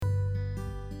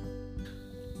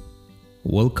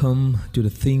Welcome to the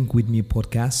Think With Me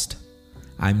podcast.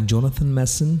 I'm Jonathan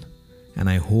Messon, and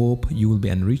I hope you will be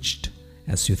enriched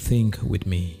as you think with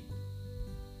me.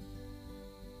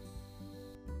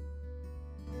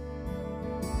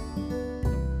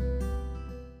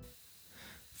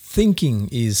 Thinking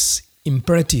is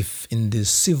imperative in this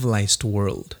civilized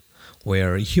world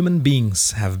where human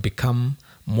beings have become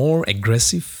more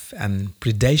aggressive and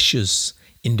predacious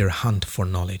in their hunt for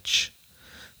knowledge.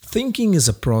 Thinking is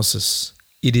a process.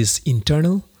 It is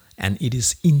internal and it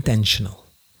is intentional.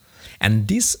 And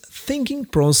this thinking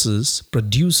process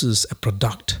produces a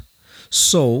product.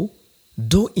 So,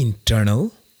 though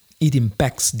internal, it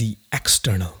impacts the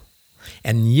external.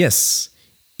 And yes,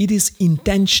 it is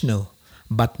intentional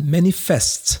but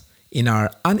manifests in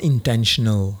our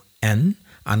unintentional and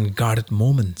unguarded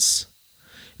moments.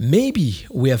 Maybe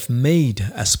we have made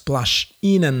a splash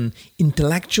in an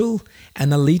intellectual,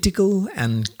 analytical,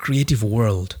 and creative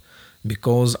world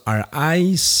because our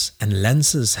eyes and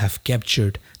lenses have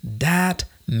captured that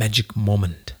magic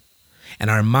moment. And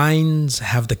our minds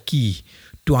have the key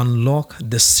to unlock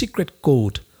the secret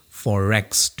code for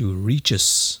rags to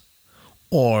riches.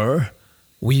 Or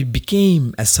we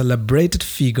became a celebrated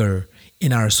figure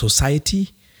in our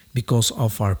society because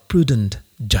of our prudent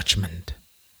judgment.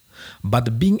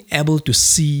 But being able to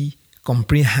see,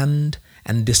 comprehend,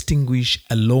 and distinguish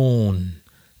alone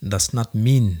does not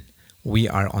mean we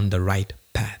are on the right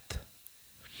path.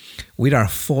 With our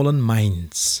fallen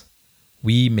minds,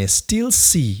 we may still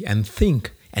see and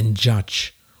think and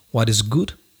judge what is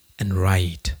good and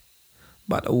right.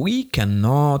 But we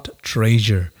cannot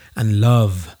treasure and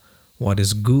love what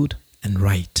is good and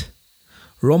right.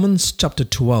 Romans chapter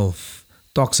 12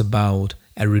 talks about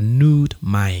a renewed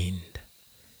mind.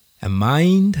 A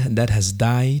mind that has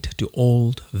died to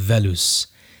old values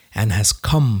and has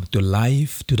come to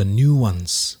life to the new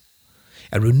ones.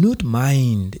 A renewed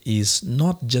mind is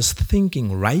not just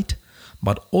thinking right,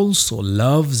 but also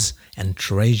loves and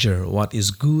treasures what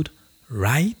is good,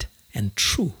 right, and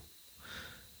true.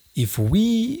 If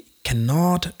we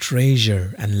cannot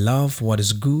treasure and love what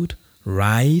is good,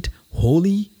 right,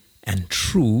 holy, and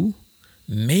true,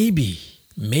 maybe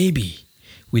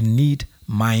we need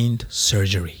mind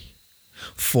surgery.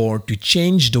 For to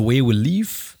change the way we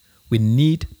live, we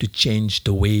need to change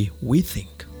the way we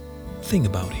think. Think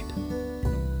about it.